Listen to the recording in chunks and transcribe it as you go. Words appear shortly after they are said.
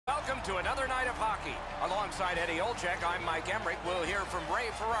welcome to another night of hockey. Alongside Eddie Olczyk, I'm Mike Emmerich. We'll hear from Ray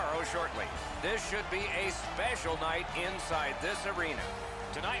Ferraro shortly. This should be a special night inside this arena.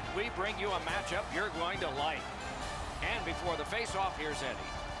 Tonight, we bring you a matchup you're going to like. And before the face-off, here's Eddie.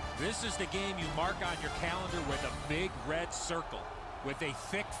 This is the game you mark on your calendar with a big red circle with a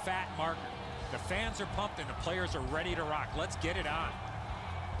thick, fat marker. The fans are pumped and the players are ready to rock. Let's get it on.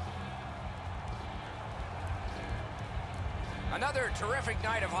 Another terrific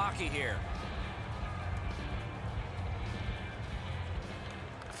night of hockey here.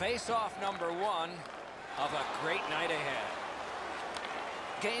 Face-off number one of a great night ahead.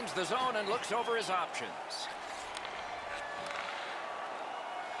 Gains the zone and looks over his options.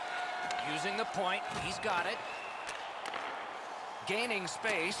 Using the point, he's got it. Gaining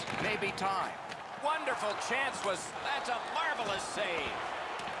space, maybe time. Wonderful chance that's a marvelous save.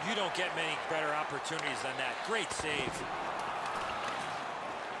 You don't get many better opportunities than that. Great save.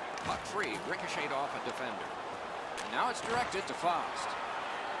 Puck free, ricocheted off a defender. Now it's directed to Faust.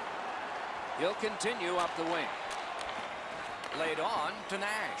 He'll continue up the wing. Laid on to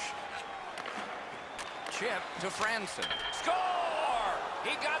Nash. Chip to Franson. Score!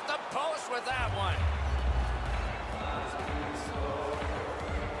 He got the post with that one.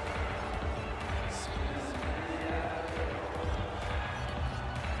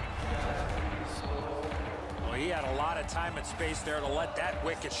 He had a lot of time and space there to let that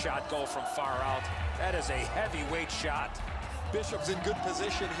wicked shot go from far out. That is a heavyweight shot. Bishop's in good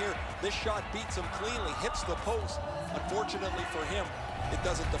position here. This shot beats him cleanly, hits the post. Unfortunately for him, it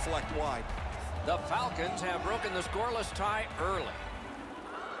doesn't deflect wide. The Falcons have broken the scoreless tie early.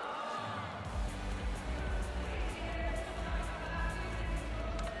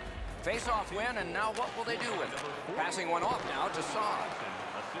 Face-off win, and now what will they do with it? Passing one off now to Saad.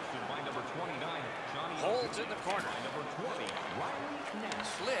 Assisted by number 29, Johnny. Holds in the corner. Number 20, Riley.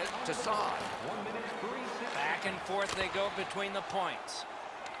 Slid to Saad. Back and forth they go between the points.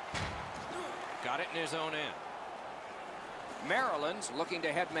 Got it in his own end. Maryland's looking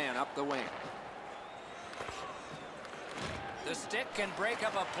to head man up the wing. The stick can break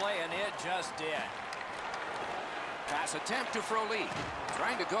up a play, and it just did. Pass attempt to Froli.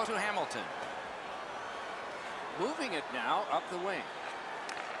 Trying to go to Hamilton. Moving it now up the wing.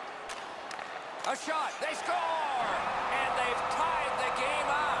 A shot. They score! And they've tied the game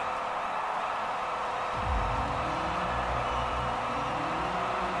up.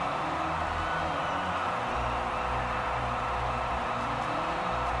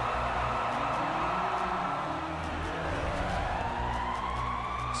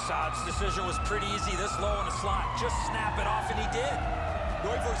 Saad's decision was pretty easy this low in the slot. Just snap it off, and he did.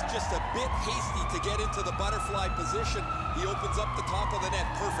 Neuver's just a bit hasty to get into the butterfly position. He opens up the top of the net.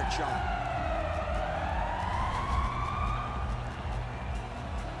 Perfect shot.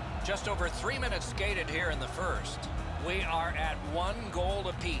 Just over 3 minutes skated here in the first. We are at 1 goal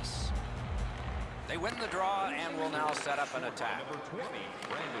apiece. They win the draw and will now set up an attack. Number 20,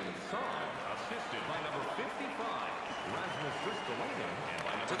 Brandon Saad, assisted by number 55, Rasmus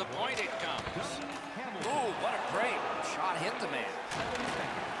Ristolainen. To the point it comes. Ooh, what a break. Shot hit the man.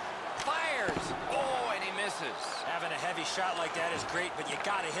 Fires. Oh, and he misses. Having a heavy shot like that is great, but you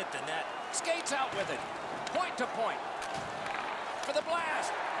got to hit the net. Skates out with it. Point to point. For the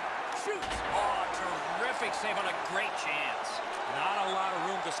blast. Shoots. Oh, terrific save on a great chance. Not a lot of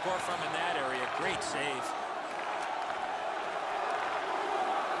room to score from in that area. Great save.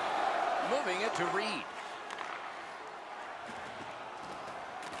 Moving it to Reed.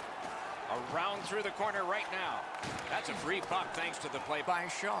 Around through the corner right now. That's a free puck thanks to the play by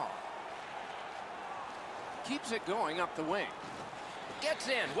Shaw. Keeps it going up the wing. Gets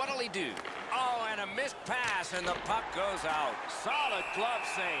in. What'll he do? Oh, and a missed pass, and the puck goes out. Solid glove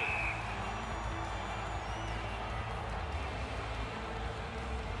save.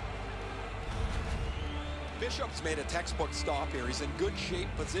 Bishop's made a textbook stop here. He's in good shape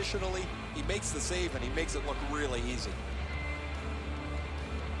positionally. He makes the save, and he makes it look really easy.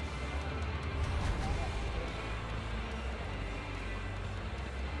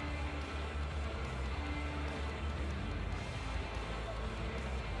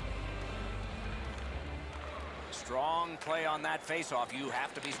 Strong play on that faceoff. You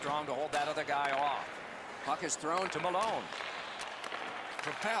have to be strong to hold that other guy off. Puck is thrown to Malone.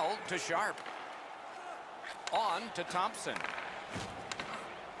 Propelled to Sharp. On to Thompson.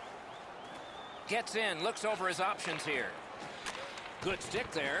 Gets in, looks over his options here. Good stick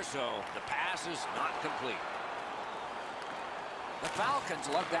there, so the pass is not complete. The Falcons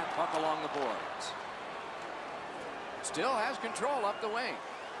lug that puck along the boards. Still has control up the wing.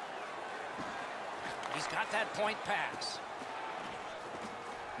 He's got that point pass.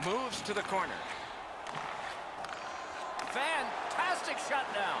 Moves to the corner. Fantastic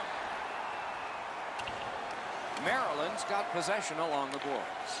shutdown. Maryland's got possession along the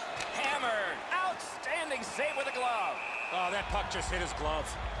boards. Hammered. Outstanding save with a glove. Oh, that puck just hit his glove.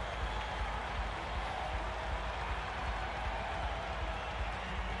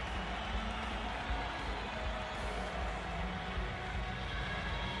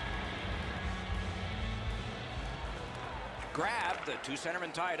 Grabbed, the two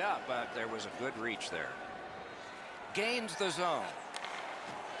centermen tied up, but there was a good reach there. Gains the zone.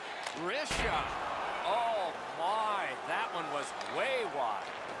 Wrist shot. Oh my, that one was way wide.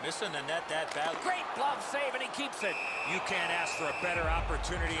 Missing the net that bad. Great glove save, and he keeps it. You can't ask for a better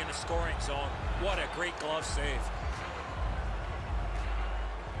opportunity in the scoring zone. What a great glove save.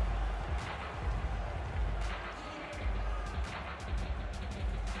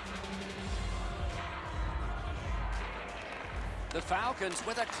 The Falcons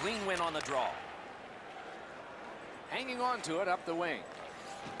with a clean win on the draw. Hanging on to it up the wing.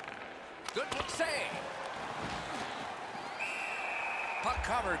 Good save. Puck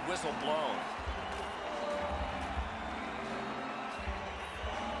covered, whistle blown.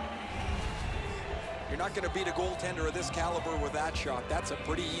 You're not going to beat a goaltender of this caliber with that shot. That's a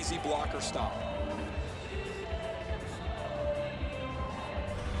pretty easy blocker stop.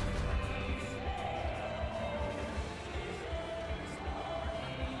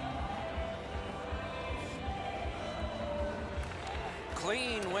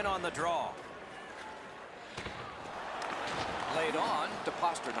 Clean win on the draw. Laid on to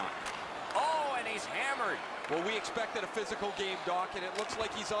Pasternak. Oh, and he's hammered. Well, we expected a physical game, Doc, and it looks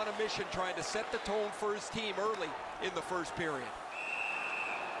like he's on a mission trying to set the tone for his team early in the first period.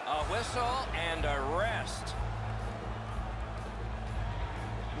 A whistle and a rest.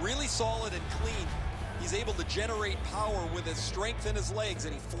 Really solid and clean. He's able to generate power with his strength in his legs,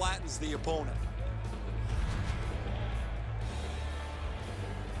 and he flattens the opponent.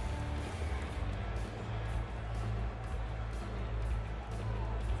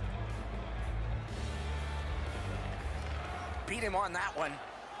 Beat him on that one.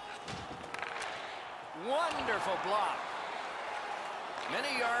 Wonderful block.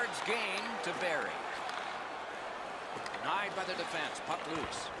 Many yards gained to Barry. Denied by the defense. Puck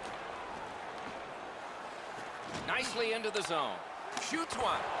loose. Nicely into the zone. Shoots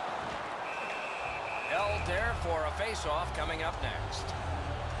one. Held there for a face-off coming up next.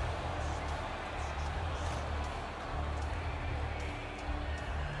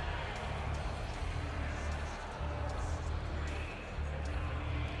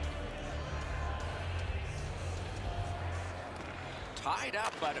 Tied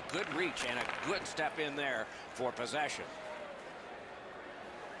up, but a good reach and a good step in there for possession.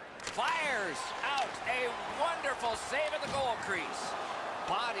 Fires out. A wonderful save at the goal crease.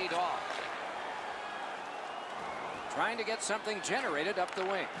 Bodied off. Trying to get something generated up the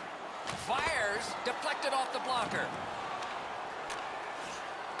wing. Fires. Deflected off the blocker.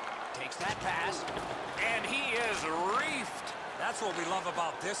 Takes that pass. And he is reefed. That's what we love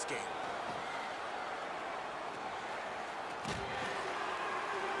about this game.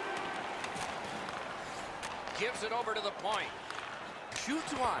 Gives it over to the point.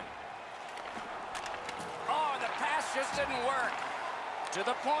 Shoots one. Oh, the pass just didn't work. To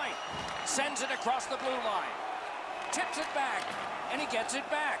the point. Sends it across the blue line. Tips it back. And he gets it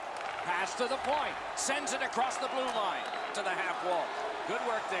back. Pass to the point. Sends it across the blue line. To the half wall. Good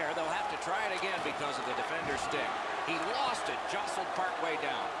work there. They'll have to try it again because of the defender's stick. He lost it. Jostled partway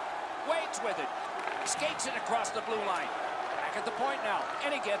down. Waits with it. Skates it across the blue line. Back at the point now.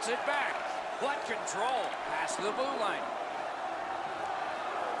 And he gets it back. What control. Pass to the blue line.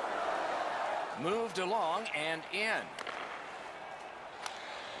 Moved along and in.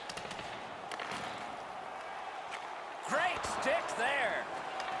 Great stick there.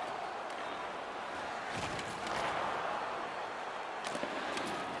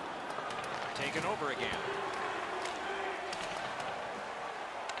 Taken over again.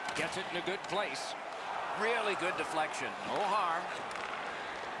 Gets it in a good place. Really good deflection. No harm.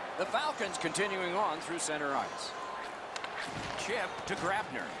 The Falcons continuing on through center ice. Chip to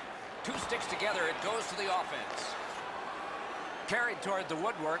Grabner. Two sticks together, it goes to the offense. Carried toward the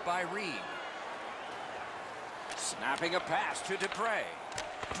woodwork by Reed. Snapping a pass to Dupre.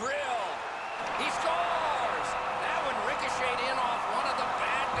 Drill. He scores! That one ricocheted in off one of the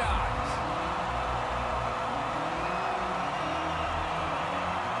bad guys.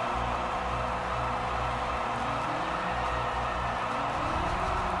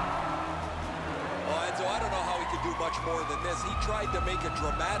 So I don't know how he could do much more than this. He tried to make a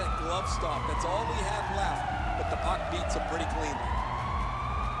dramatic glove stop. That's all he had left, but the puck beats him pretty cleanly.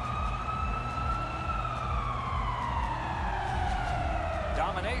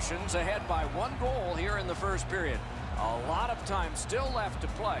 Domination's ahead by 1 goal here in the first period. A lot of time still left to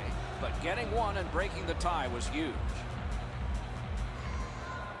play, but getting one and breaking the tie was huge.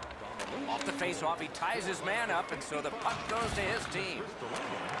 Off the face-off, he ties his man up, and so the puck goes to his team.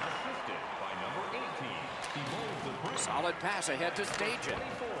 Solid pass ahead to Stajan.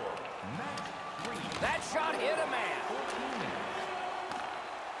 That shot hit a man.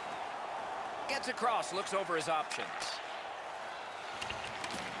 Gets across, looks over his options.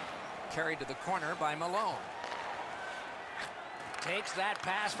 Carried to the corner by Malone. Takes that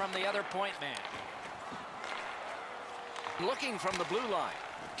pass from the other point man. Looking from the blue line.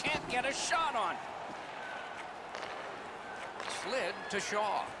 Can't get a shot on. Slid to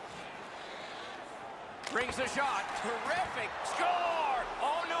Shaw. Brings the shot. Terrific. Score!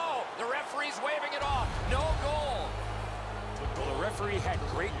 Oh, no. The referee's waving it off. No goal. Well, the referee had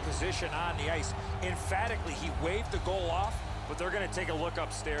great position on the ice. Emphatically, he waved the goal off, but they're going to take a look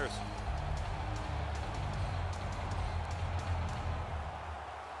upstairs.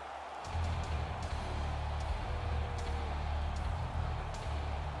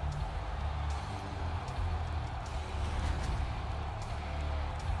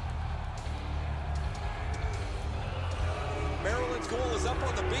 Maryland's goal is up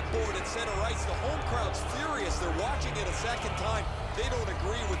on the big board at center ice. The home crowd's furious. They're watching it a second time. They don't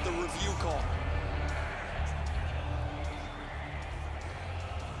agree with the review call.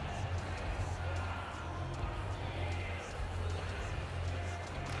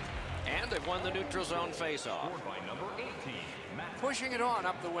 And they've won the neutral zone face-off. Pushing it on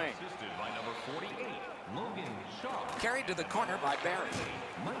up the wing. Carried to the corner by Barry.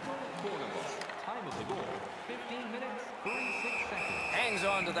 Time of the goal, 15 minutes, 36 seconds. Hangs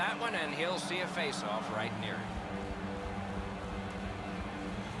on to that one, and he'll see a face-off right near it.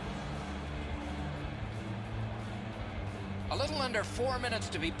 A little under 4 minutes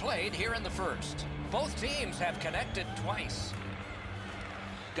to be played here in the first. Both teams have connected twice.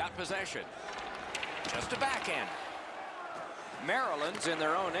 Got possession. Just a backhand. Maryland's in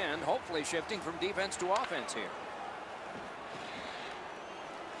their own end, hopefully shifting from defense to offense here.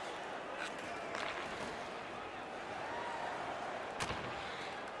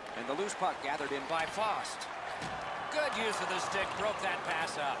 And the loose puck gathered in by Fost. Good use of the stick, broke that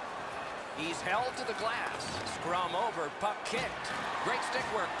pass up. He's held to the glass. Scrum over, puck kicked. Great stick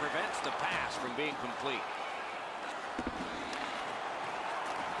work prevents the pass from being complete.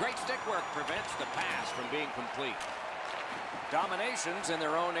 Great stick work prevents the pass from being complete. Domination's in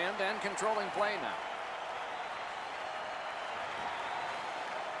their own end and controlling play now.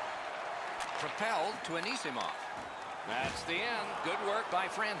 Propelled to Anisimov. That's the end. Good work by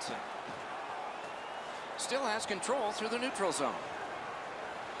Franson. Still has control through the neutral zone.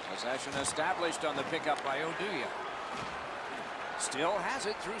 Possession established on the pickup by Oduya. Still has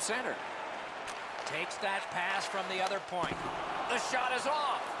it through center. Takes that pass from the other point. The shot is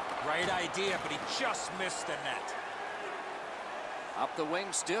off. Right idea, but he just missed the net. Up the wing,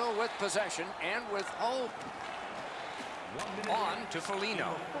 still with possession and with hope. On to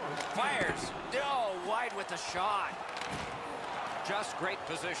Foligno. Fires. Oh, wide with the shot. Just great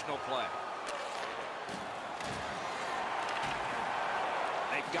positional play.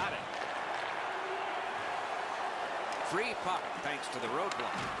 They've got it. Free puck thanks to the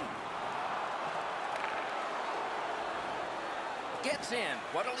roadblock. Gets in.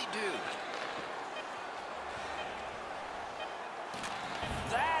 What'll he do?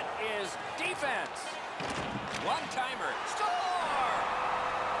 That is defense. One-timer. Score!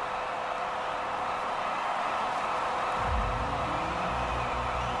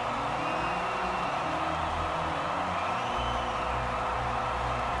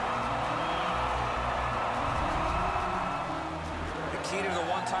 The key to the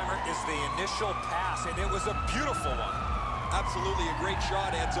one-timer is the initial pass, and it was a beautiful one. Absolutely a great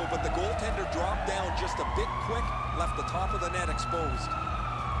shot, Enzo, but the goaltender dropped down just a bit quick, left the top of the net exposed.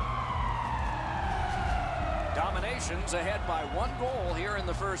 Domination's ahead by 1 goal here in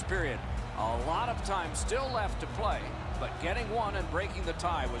the first period. A lot of time still left to play, but getting one and breaking the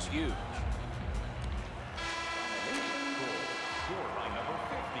tie was huge.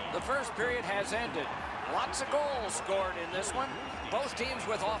 The first period has ended. Lots of goals scored in this one. Both teams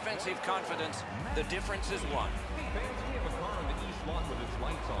with offensive confidence. The difference is one. Fans, we have a car in the east lot with its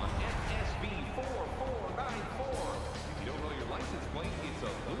lights on. SSB 4494. If you don't know your license plate, it's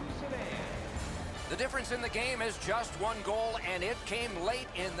a blue sedan. The difference in the game is just 1 goal, and it came late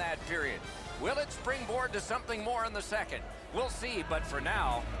in that period. Will it springboard to something more in the second? We'll see, but for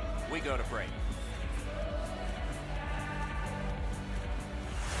now, we go to break.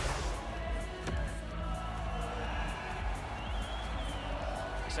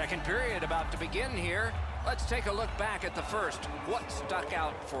 Second period about to begin here. Let's take a look back at the first. What stuck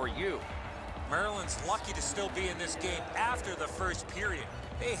out for you? Maryland's lucky to still be in this game after the first period.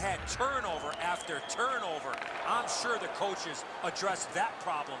 They had turnover after turnover. I'm sure the coaches addressed that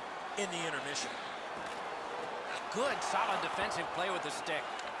problem in the intermission. Good, solid defensive play with the stick.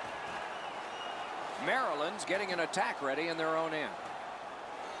 Maryland's getting an attack ready in their own end.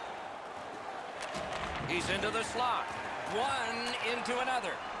 He's into the slot. One into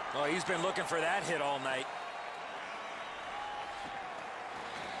another. Oh, he's been looking for that hit all night.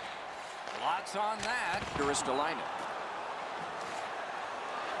 Lots on that. Ristolainen.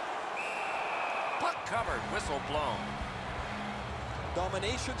 Puck covered, whistle blown.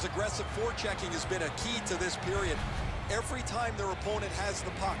 Domination's aggressive forechecking has been a key to this period. Every time their opponent has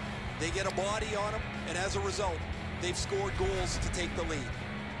the puck, they get a body on them, and as a result, they've scored goals to take the lead.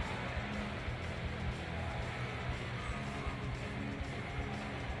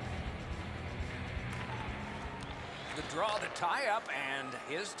 The draw, the tie-up, and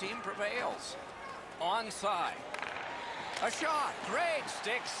his team prevails. Onside. A shot. Great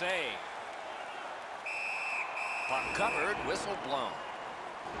stick save. Puck covered, whistle blown.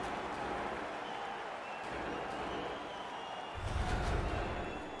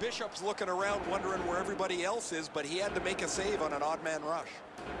 Bishop's looking around wondering where everybody else is, but he had to make a save on an odd man rush.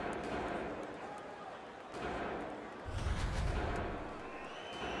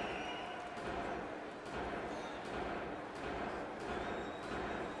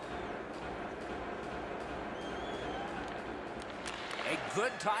 A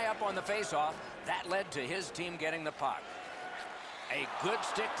good tie-up on the face-off. That led to his team getting the puck. A good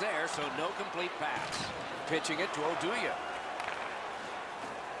stick there, so no complete pass. Pitching it to Oduya.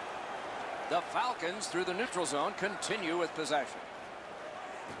 The Falcons, through the neutral zone, continue with possession.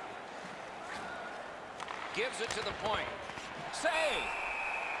 Gives it to the point. Save!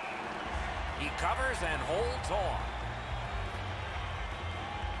 He covers and holds on.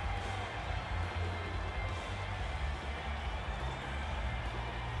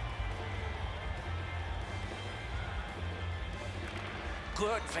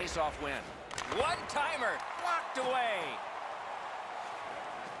 Good face-off win. One-timer, blocked away.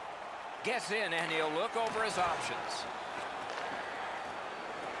 Gets in, and he'll look over his options.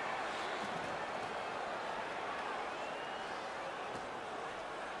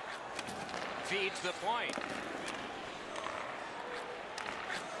 Feeds the point.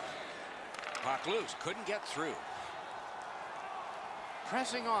 Puck loose, couldn't get through.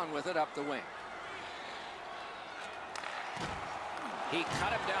 Pressing on with it up the wing. He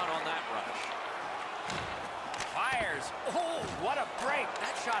cut him down on that rush. Fires. Oh, what a break.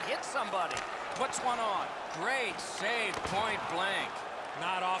 That shot hit somebody. Puts one on. Great save, point blank.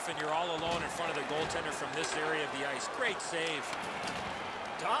 Not often you're all alone in front of the goaltender from this area of the ice. Great save.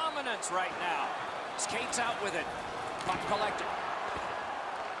 Dominance right now. Skates out with it. Puck collected.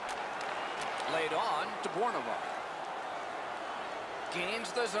 Laid on to Bornova.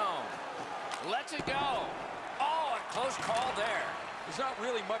 Gains the zone. Lets it go. Oh, a close call there. There's not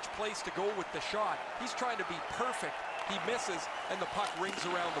really much place to go with the shot. He's trying to be perfect. He misses, and the puck rings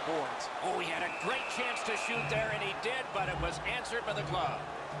around the boards. Oh, he had a great chance to shoot there, and he did, but it was answered by the glove.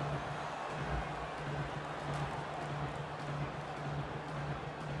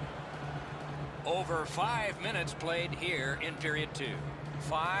 Over 5 minutes played here in period 2.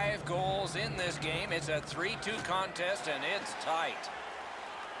 5 goals in this game. It's a 3-2 contest, and it's tight.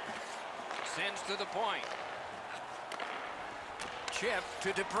 Sends to the point. Chip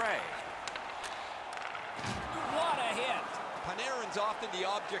to Dupre. What a hit. Panarin's often the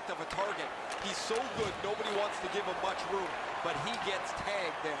object of a target. He's so good, nobody wants to give him much room, but he gets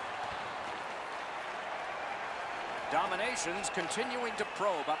tagged there. Domination's continuing to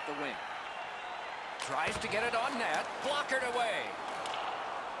probe up the wing. Tries to get it on net. Blockered away.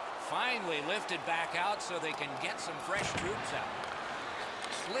 Finally lifted back out so they can get some fresh troops out.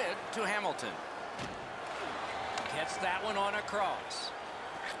 Slid to Hamilton. Gets that one on across.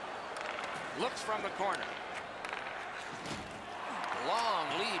 Looks from the corner. Long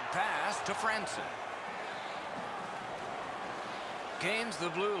lead pass to Franson. Gains the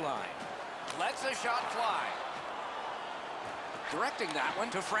blue line. Lets a shot fly. Directing that one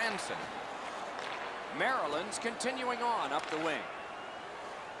to Franson. Maryland's continuing on up the wing.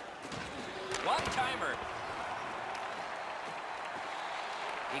 One-timer.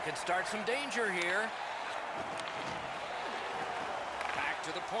 He could start some danger here. Back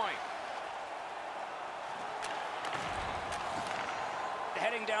to the point.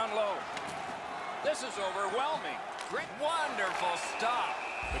 Heading down low. This is overwhelming. Great, wonderful stop.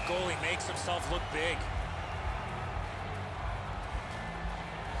 The goalie makes himself look big.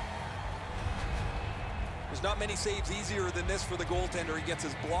 There's not many saves easier than this for the goaltender. He gets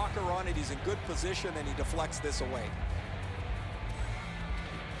his blocker on it, he's in good position, and he deflects this away.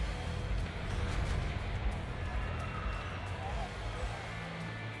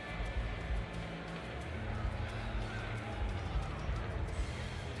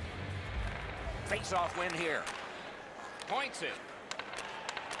 Face-off win here. Points it.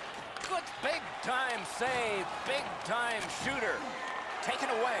 Good big-time save, big-time shooter. Taken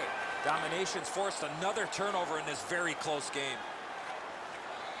away. Domination's forced another turnover in this very close game.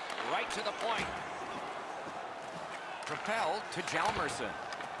 Right to the point. Propelled to Hjalmarsson.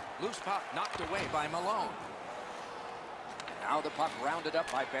 Loose puck knocked away by Malone. Now the puck rounded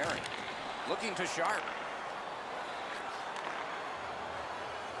up by Barry. Looking to Sharp.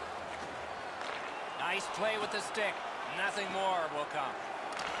 Nice play with the stick. Nothing more will come.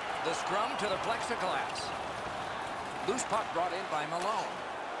 The scrum to the plexiglass. Loose puck brought in by Malone.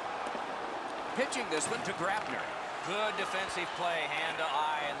 Pitching this one to Grabner. Good defensive play, hand to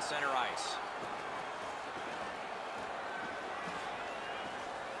eye and center ice.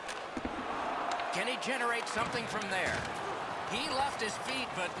 Can he generate something from there? He left his feet,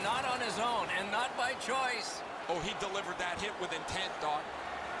 but not on his own, and not by choice. Oh, he delivered that hit with intent, Doc.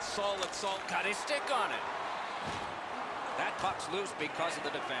 Solid. Got his stick on it. That puck's loose because of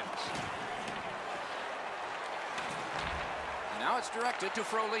the defense. Now it's directed to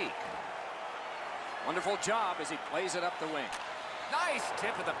Frolik. Wonderful job as he plays it up the wing. Nice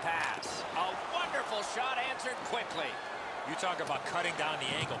tip of the pass. A wonderful shot answered quickly. You talk about cutting down the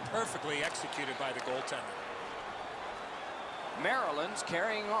angle. Perfectly executed by the goaltender. Maryland's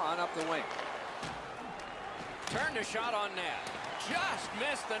carrying on up the wing. Turned a shot on net. Just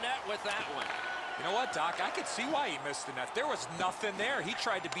missed the net with that one. You know what, Doc? I could see why he missed the net. There was nothing there. He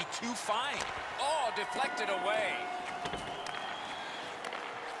tried to be too fine. Oh, deflected away.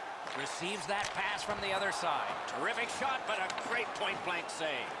 Receives that pass from the other side. Terrific shot, but a great point-blank save.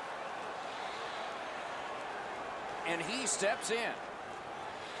 And he steps in.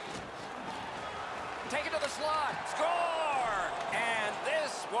 Take it to the slot. Score! And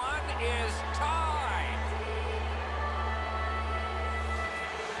this one is tied.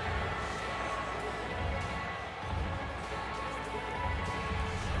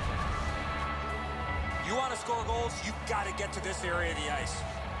 You want to score goals, you've got to get to this area of the ice.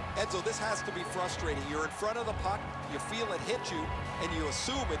 Edzo, this has to be frustrating. You're in front of the puck, you feel it hit you, and you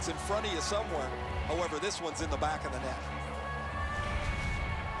assume it's in front of you somewhere. However, this one's in the back of the net.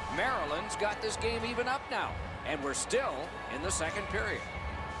 Maryland's got this game even up now, and we're still in the second period.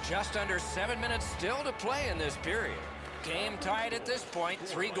 Just under 7 minutes still to play in this period. Game tied at this point,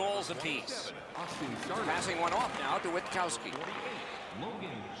 3 goals apiece. Passing one off now to Witkowski.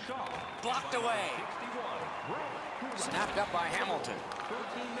 Blocked away. Snapped up by Hamilton.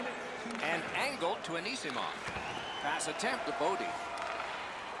 And angled to Anisimov. Pass attempt to Bodie.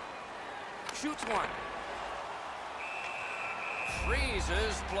 Shoots one.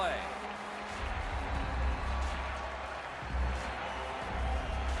 Freezes play.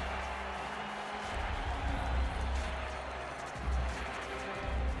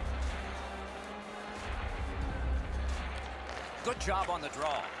 Good job on the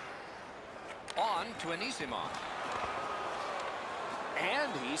draw. On to Anisimov.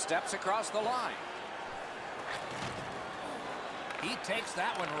 And he steps across the line. He takes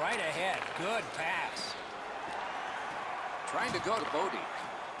that one right ahead. Good pass. Trying to go to Bodie.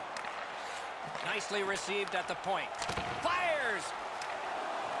 Nicely received at the point. Fires!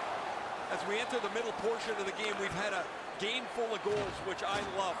 As we enter the middle portion of the game, we've had a game full of goals, which I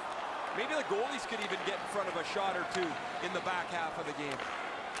love. Maybe the goalies could even get in front of a shot or two in the back half of the game.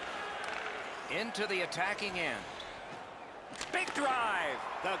 Into the attacking end. Big drive.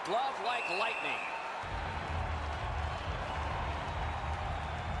 The glove like lightning.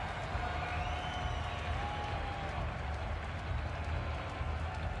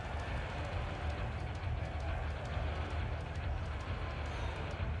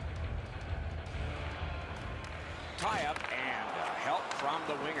 Tie up and help from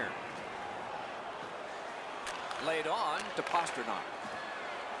the winger. Laid on to Pasternak.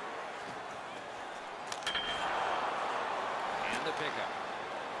 And the pickup.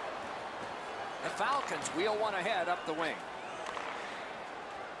 The Falcons wheel one ahead up the wing.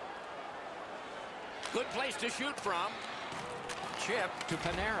 Good place to shoot from. Chip to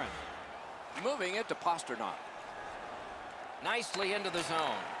Panarin. Moving it to Pasternak. Nicely into the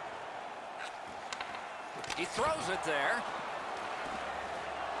zone. He throws it there.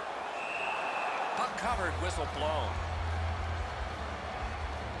 Puck covered, whistle blown.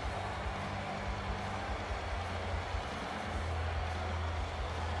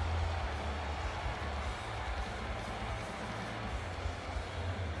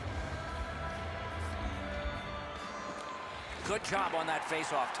 Good job on that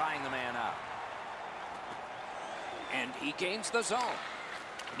faceoff, tying the man up. And he gains the zone.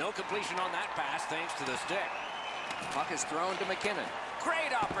 No completion on that pass thanks to the stick. Puck is thrown to McKinnon.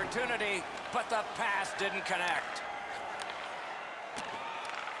 Great opportunity, but the pass didn't connect.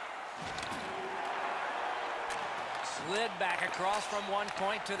 Slid back across from one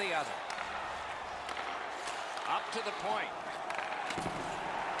point to the other. Up to the point.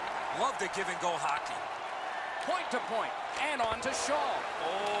 Love the give-and-go hockey. Point to point, and on to Shaw.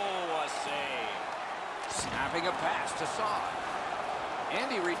 Oh, a save. Snapping a pass to Saad.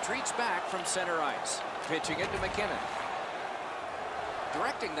 And he retreats back from center ice. Pitching it to McKinnon.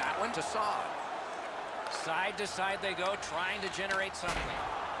 Directing that one to Saad. Side to side they go, trying to generate something.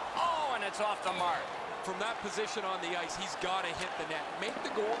 Oh, and it's off the mark. From that position on the ice, he's got to hit the net. Make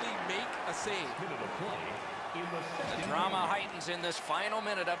the goalie make a save. The drama heightens in this final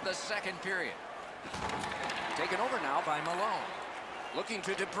minute of the second period. Taken over now by Malone. Looking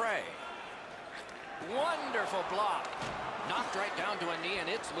to Dupre. Wonderful block. Knocked right down to a knee, and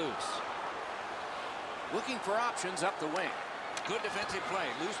it's loose. Looking for options up the wing. Good defensive play.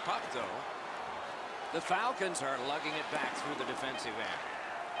 Loose puck, though. The Falcons are lugging it back through the defensive end.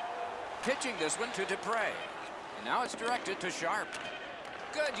 Pitching this one to Dupre. And now it's directed to Sharp.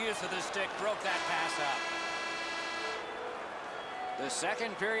 Good use of the stick. Broke that pass up. The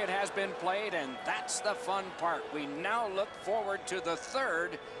second period has been played, and that's the fun part. We now look forward to the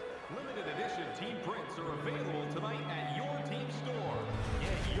third. Limited edition team prints are available tonight at your team store.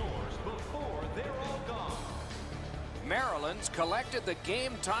 Get yours before they're all gone. Maryland's collected the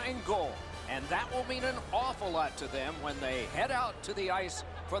game-tying goal, and that will mean an awful lot to them when they head out to the ice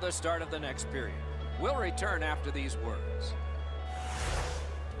for the start of the next period. We'll return after these words.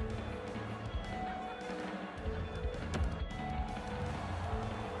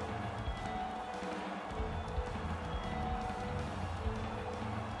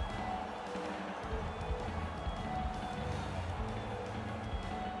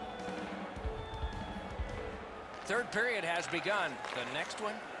 Third period has begun. The next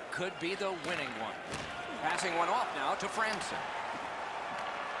one could be the winning one. Passing one off now to Franson.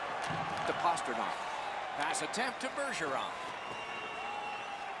 To Pasternak. Pass attempt to Bergeron.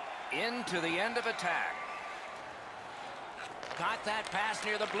 Into the end of attack. Got that pass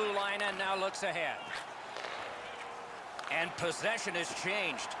near the blue line and now looks ahead. And possession has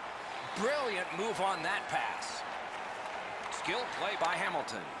changed. Brilliant move on that pass. Skilled play by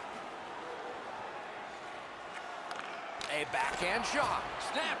Hamilton. A backhand shot.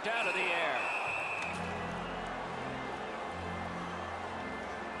 Snapped out of the air.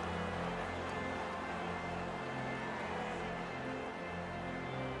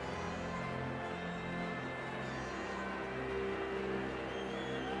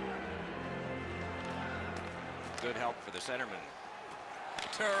 Good help for the centerman.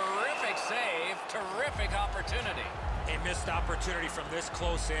 Terrific save. Terrific opportunity. A missed opportunity from this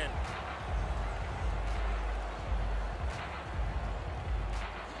close in.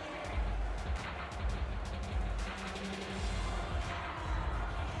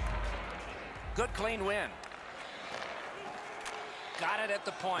 Good clean win. Got it at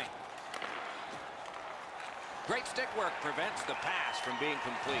the point. Great stick work prevents the pass from being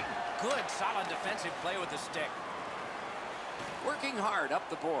complete. Good solid defensive play with the stick. Working hard up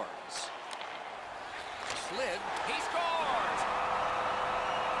the boards. Slid. He scores!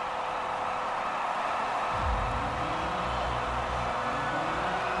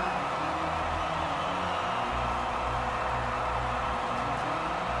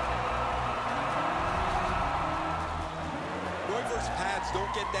 Pads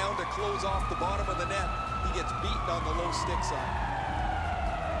don't get down to close off the bottom of the net. He gets beaten on the low stick side.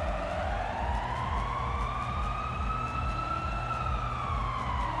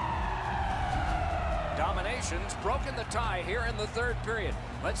 Domination's broken the tie here in the third period.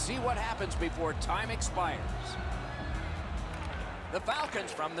 Let's see what happens before time expires. The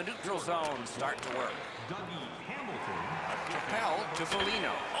Falcons from the neutral zone start to work. Propelled to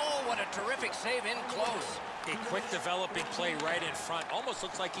Foligno. Oh, what a terrific save in close. A quick developing play right in front. Almost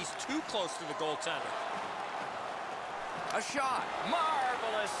looks like he's too close to the goaltender. A shot.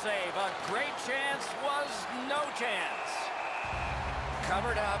 Marvelous save. A great chance was no chance.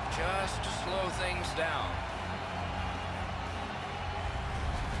 Covered up just to slow things down.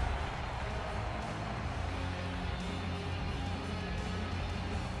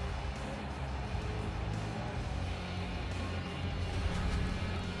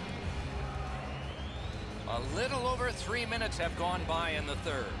 A little over 3 minutes have gone by in the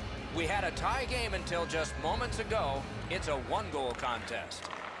third. We had a tie game until just moments ago. It's a one-goal contest.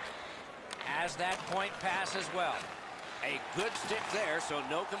 As that point passes well. A good stick there, so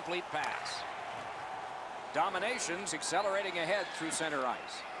no complete pass. Domination's accelerating ahead through center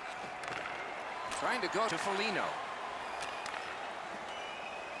ice. Trying to go to Foligno.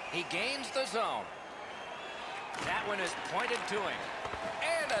 He gains the zone. That one is pointed to him.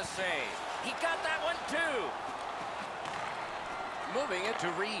 And a save. He got that one too. Moving it to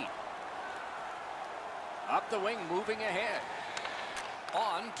Reed. Up the wing, moving ahead.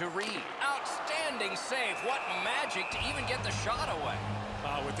 On to Reed. Outstanding save. What magic to even get the shot away.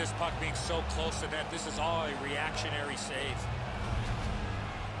 With this puck being so close to net, this is all a reactionary save.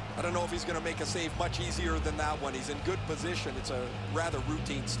 I don't know if he's going to make a save much easier than that one. He's in good position. It's a rather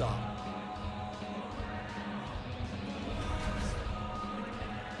routine stop.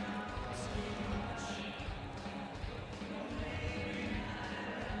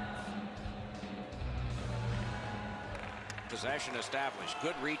 Possession established.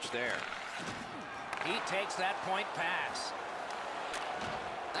 Good reach there. He takes that point pass.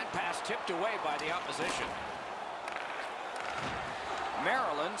 That pass tipped away by the opposition.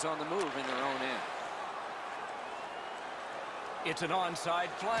 Maryland's on the move in their own end. It's an onside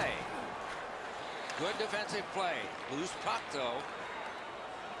play. Good defensive play. Loose puck, though.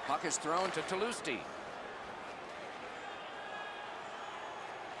 Puck is thrown to Toulouse.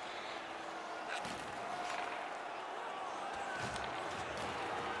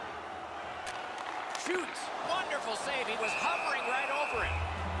 Shoots. Wonderful save. He was hovering right over it.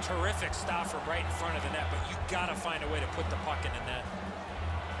 Terrific stop from right in front of the net, but you got to find a way to put the puck in the net.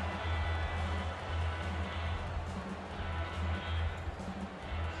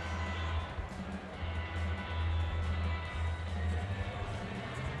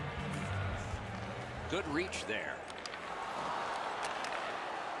 Good reach there.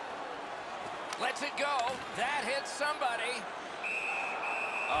 Lets it go. That hits somebody.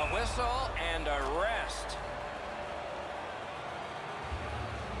 A whistle and a rest.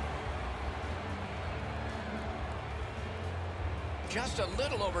 Just a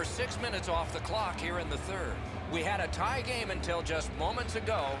little over 6 minutes off the clock here in the third. We had a tie game until just moments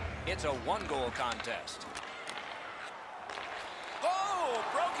ago. It's a one-goal contest. Oh,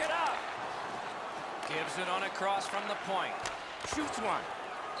 broke it up. Gives it on a cross from the point. Shoots one.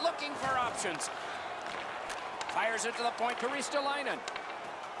 Looking for options. Fires it to the point to Ristolainen.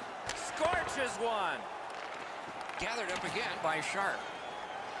 Scorches one. Gathered up again by Sharp.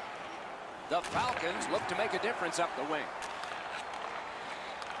 The Falcons look to make a difference up the wing.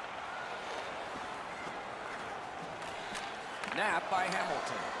 Nap by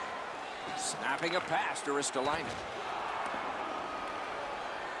Hamilton. Snapping a pass to Ristolainen.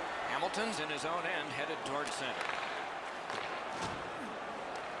 Hamilton's in his own end, headed towards center.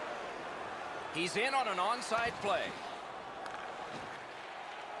 He's in on an onside play.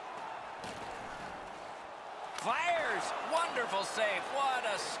 Fires! Wonderful save. What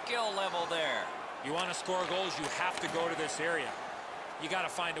a skill level there. You want to score goals, you have to go to this area. You got to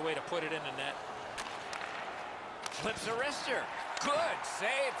find a way to put it in the net. Flips a wrister. Good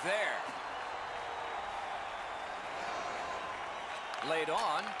save there. Laid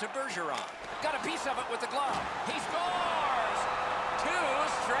on to Bergeron. Got a piece of it with the glove. He scores! 2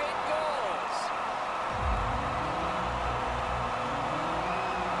 straight goals.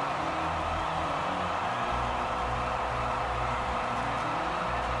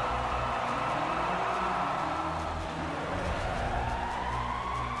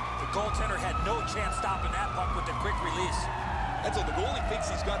 The goaltender had no chance stopping that puck with the quick release. And so the goalie thinks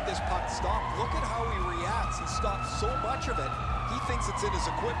he's got this puck stopped. Look at how he reacts. He stops so much of it. He thinks it's in his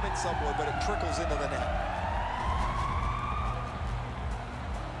equipment somewhere, but it trickles into the net.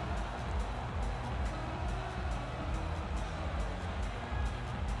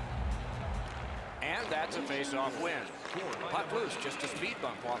 And that's a face-off win. Puck loose, just a speed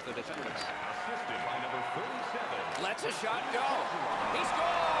bump off the defense. Lets a shot go. He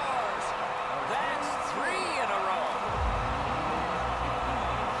scores! That's 3 in a row.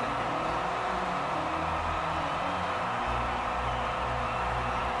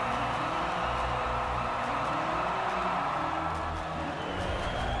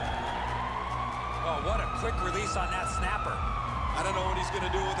 What a quick release on that snapper. I don't know what he's going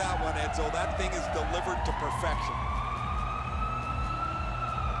to do with that one, Edzo. That thing is delivered to perfection.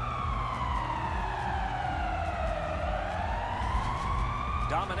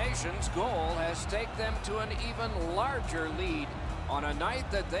 Domination's goal has taken them to an even larger lead on a night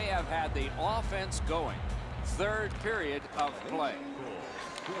that they have had the offense going. Third period of play.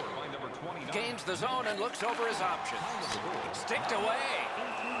 Gains the zone and looks over his options. Sticked away.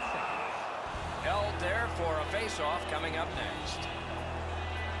 Held there for a face-off coming up next.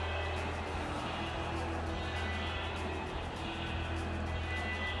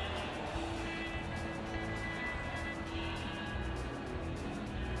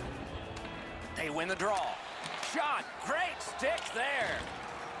 They win the draw. Shot. Great stick there.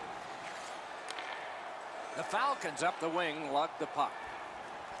 The Falcons up the wing lug the puck.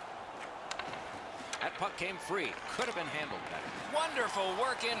 That puck came free. Could have been handled better. Wonderful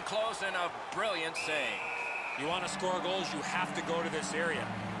work in close and a brilliant save. You want to score goals, you have to go to this area.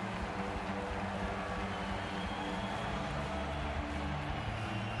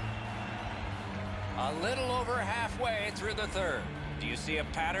 A little over halfway through the third. Do you see a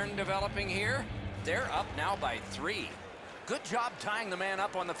pattern developing here? They're up now by 3. Good job tying the man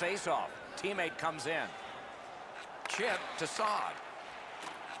up on the faceoff. Teammate comes in. Chip to Saad.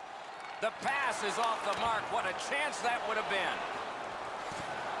 The pass is off the mark. What a chance that would have been.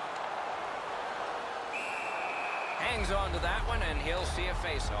 Hangs on to that one, and he'll see a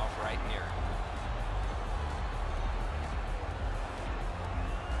faceoff right near him.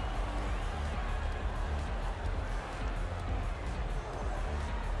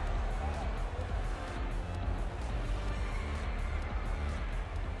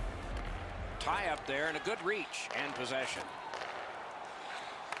 Tie up there and a good reach and possession.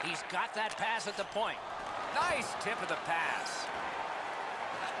 He's got that pass at the point. Nice tip of the pass.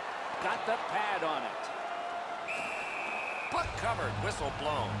 Got the pad on it. Puck covered, whistle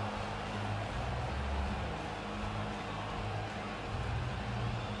blown.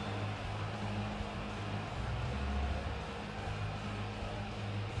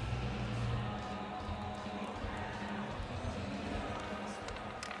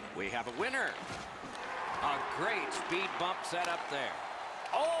 We have a winner. A great speed bump set up there.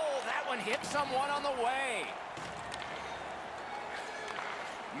 Oh, that one hit someone on the way.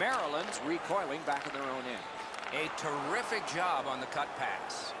 Maryland's recoiling back in their own end. A terrific job on the cut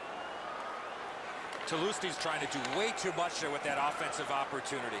pass. Towson's trying to do way too much there with that offensive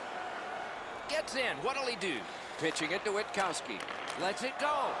opportunity. Gets in. What'll he do? Pitching it to Witkowski. Lets it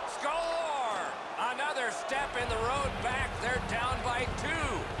go. Score! Another step in the road back. They're down by 2.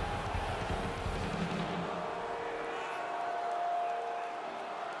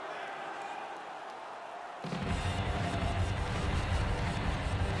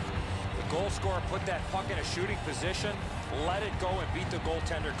 Goal scorer put that puck in a shooting position, let it go, and beat the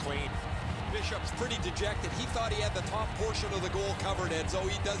goaltender clean. Bishop's pretty dejected. He thought he had the top portion of the goal covered, Edzo.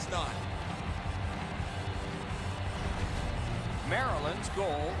 He does not. Maryland's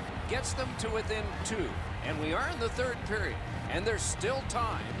goal gets them to within 2, and we are in the third period, and there's still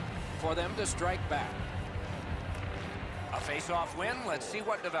time for them to strike back. A face-off win. Let's see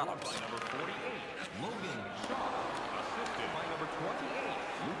what develops. By number 48, Logan Shaw, assisted by number 28.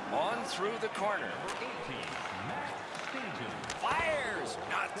 On through the corner. Fires!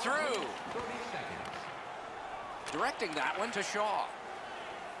 Not through. 30 seconds. Directing that one to Shaw.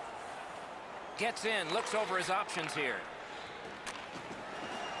 Gets in, looks over his options here.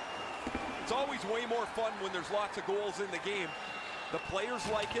 It's always way more fun when there's lots of goals in the game. The players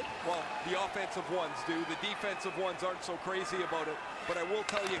like it. Well, the offensive ones do. The defensive ones aren't so crazy about it. But I will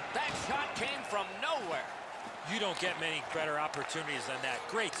tell you, That shot came from nowhere. You don't get many better opportunities than that.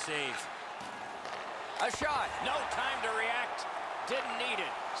 Great save. A shot. No time to react. Didn't need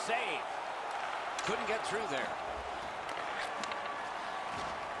it. Save. Couldn't get through there.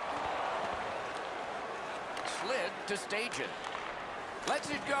 Slid to stage it. Lets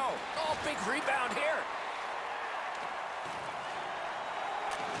it go. Oh, big rebound here.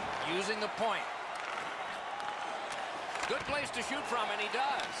 Using the point. Good place to shoot from, and he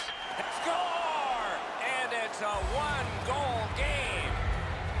does. Score! And it's a 1-goal game.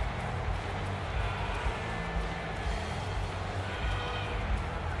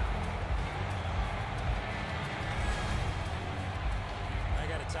 I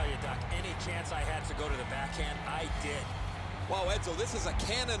got to tell you, Doc, any chance I had to go to the backhand, I did. wow, Edzo, this is a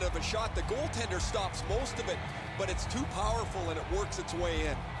cannon of a shot. The goaltender stops most of it, but it's too powerful and it works its way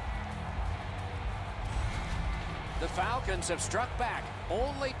in. The Falcons have struck back,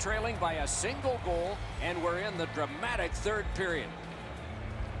 only trailing by a single goal, and we're in the dramatic third period.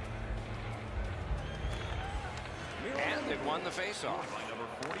 And they've won the faceoff. By number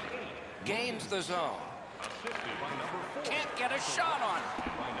 48. Gains the zone. Assisted by number 4. Can't get a shot on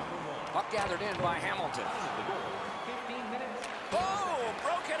it. By number 1. Puck gathered in by Hamilton. The goal. 15 minutes. Oh,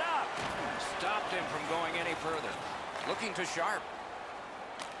 broke it up. Stopped him from going any further. Looking to Sharp.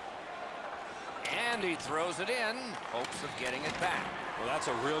 And he throws it in, hopes of getting it back. Well, that's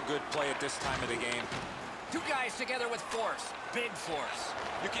a real good play at this time of the game. 2 guys together with force, big force.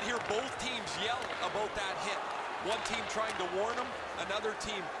 You can hear both teams yell about that hit. One team trying to warn them, another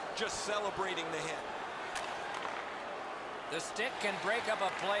team just celebrating the hit. The stick can break up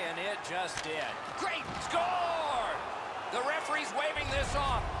a play, and it just did. Great score! The referee's waving this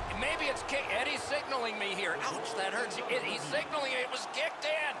off. Maybe it's kick. Eddie's signaling me here. Ouch, that hurts. He's signaling it was kicked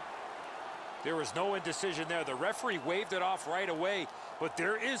in. There was no indecision there. The referee waved it off right away, but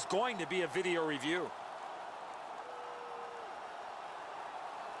there is going to be a video review.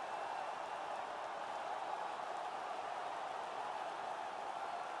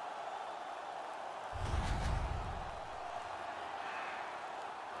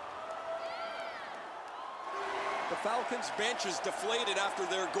 The Falcons bench is deflated after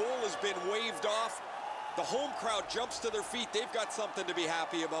their goal has been waved off. The home crowd jumps to their feet. They've got something to be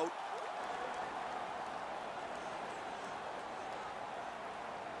happy about.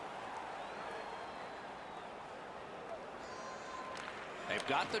 They've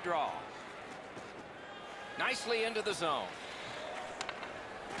got the draw. Nicely into the zone.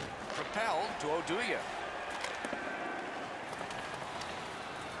 Propelled to Oduya.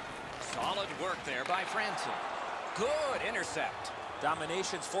 Solid work there by Franson. Good intercept.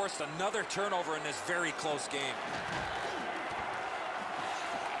 Domination's forced another turnover in this very close game.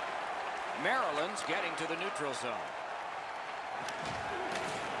 Maryland's getting to the neutral zone.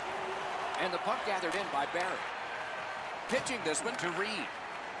 And the puck gathered in by Barry. Pitching this one to Reed.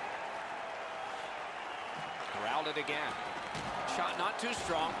 Corralled it again. Shot not too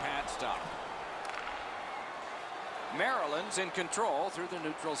strong. Pad stop. Maryland's in control through the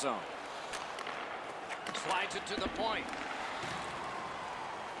neutral zone. Slides it to the point.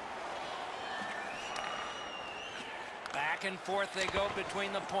 Back and forth they go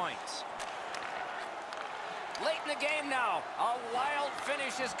between the points. Late in the game now. A wild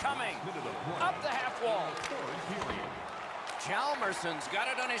finish is coming. Up the half wall. Chalmerson's got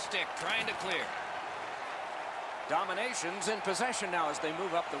it on his stick, trying to clear. Domination's in possession now as they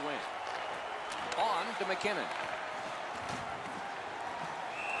move up the wing. On to McKinnon.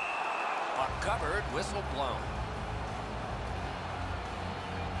 Puck covered, whistle blown.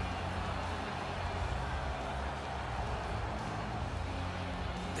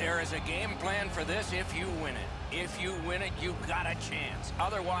 There is a game plan for this if you win it. If you win it, you've got a chance.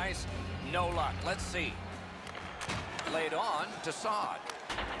 Otherwise, no luck. Let's see. Laid on to Saad.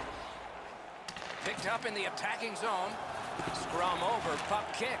 Picked up in the attacking zone. Scrum over,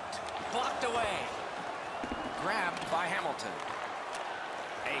 puck kicked. Blocked away. Grabbed by Hamilton.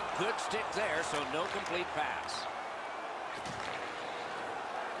 A good stick there, so no complete pass.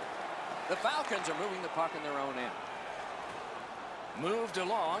 The Falcons are moving the puck in their own end. Moved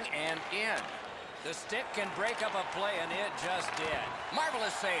along and in. The stick can break up a play, and it just did.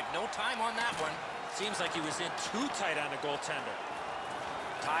 Marvelous save. No time on that one. Seems like he was in too tight on the goaltender.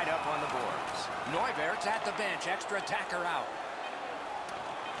 Tied up on the boards. Neubert's at the bench. Extra attacker out.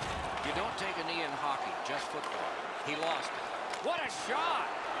 You don't take a knee in hockey, just football. He lost it. What a shot!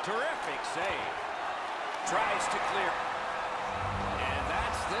 Terrific save. Tries to clear. And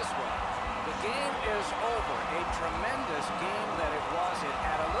that's this one. The game is over. A tremendous game that it was. It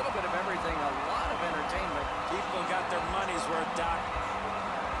had a little bit of everything, a lot of entertainment. People got their money's worth, Doc.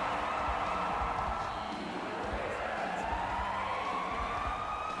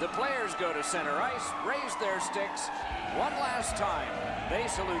 The players go to center ice, raise their sticks one last time. They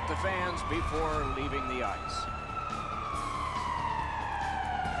salute the fans before leaving the ice.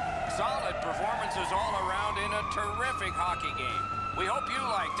 Solid performances all around in a terrific hockey game. We hope you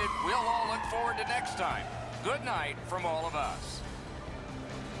liked it. We'll all look forward to next time. Good night from all of us.